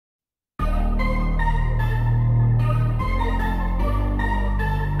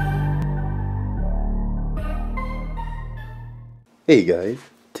Hey guys,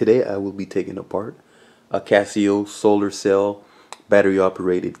 today I will be taking apart a Casio solar cell battery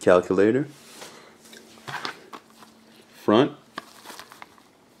operated calculator. Front,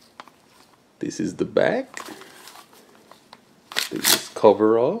 this is the back. Take this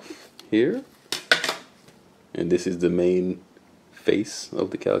cover off here, and this is the main face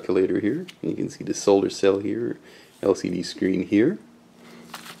of the calculator here. You can see the solar cell here, LCD screen here.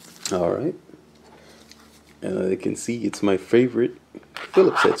 Alright, and you can see it's my favorite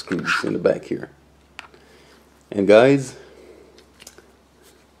Phillips head screws in the back here. And guys,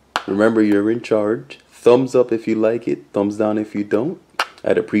 remember, you're in charge. Thumbs up if you like it, thumbs down if you don't.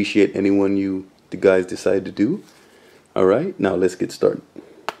 I'd appreciate anyone the guys decide to do. Alright, now let's get started.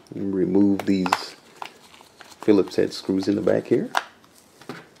 Remove these Phillips head screws in the back here.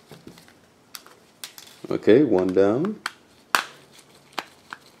 Okay, one down.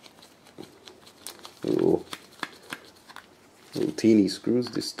 Little teeny screws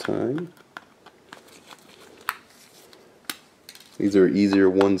this time. These are easier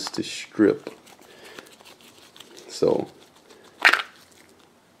ones to strip. So I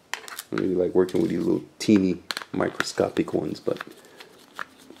really like working with these little teeny microscopic ones, but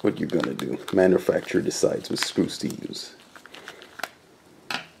what you're gonna do, manufacturer decides what screws to use.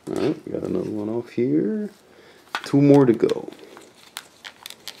 Alright, got another one off here. Two more to go.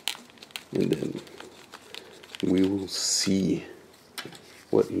 And then we will see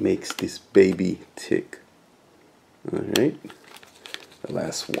what makes this baby tick. Alright, the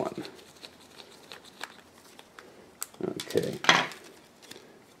last one. Okay,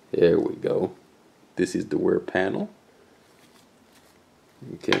 there we go. This is the wear panel.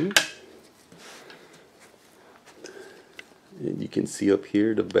 Okay, and you can see up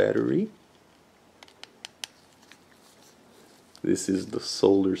here the battery. This is the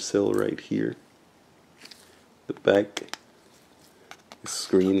solar cell right here. The back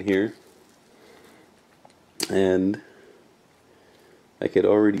screen here, and I could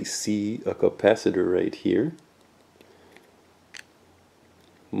already see a capacitor right here.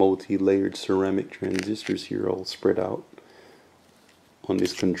 Multi-layered ceramic transistors here all spread out on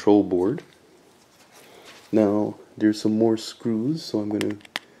this control board. Now there's some more screws, so I'm going to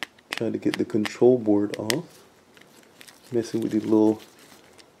try to get the control board off. Messing with these little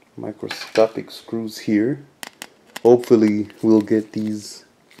microscopic screws here. Hopefully we'll get these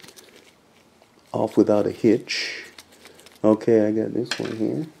off without a hitch. Okay, I got this one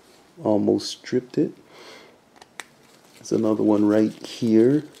here. Almost stripped it. There's another one right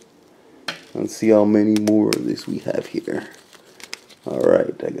here. Let's see how many more of this we have here.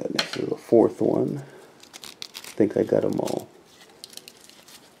 Alright, I got this is the fourth one. I think I got them all.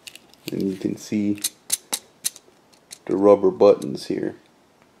 And you can see the rubber buttons here.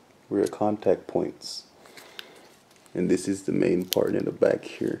 Where contact points. And this is the main part in the back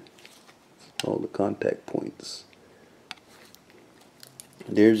here. All the contact points.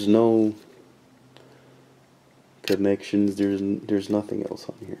 There's no connections, there's nothing else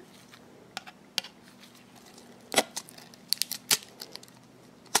on here.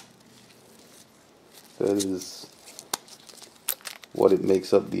 That is what it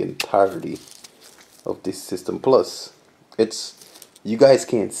makes up the entirety of this system. Plus, you guys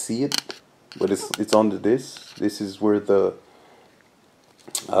can't see it, but it's under this. This is where the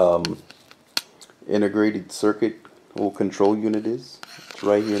integrated circuit or control unit is. It's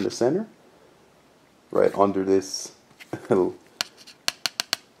right here in the center, right under this little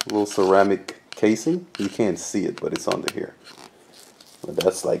ceramic casing. You can't see it, but it's under here. But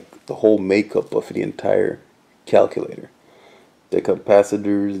that's like the whole makeup of the entire calculator. The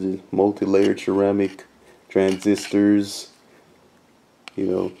capacitors, the multi-layered ceramic transistors, you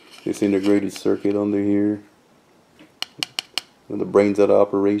know, this integrated circuit under here, and the brains of the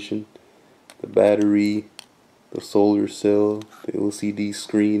operation, the battery, the solar cell, the LCD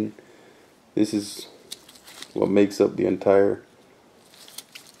screen. This is what makes up the entire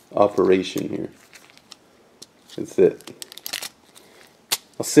operation here. That's it.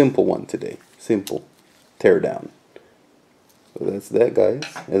 A simple one today. Simple. Tear down. So that's that, guys.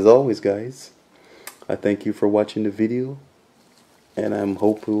 As always, guys, I thank you for watching the video, and I'm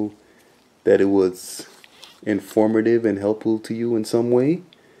hopeful that it was informative and helpful to you in some way.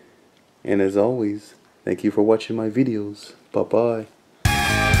 And as always, thank you for watching my videos. Bye-bye.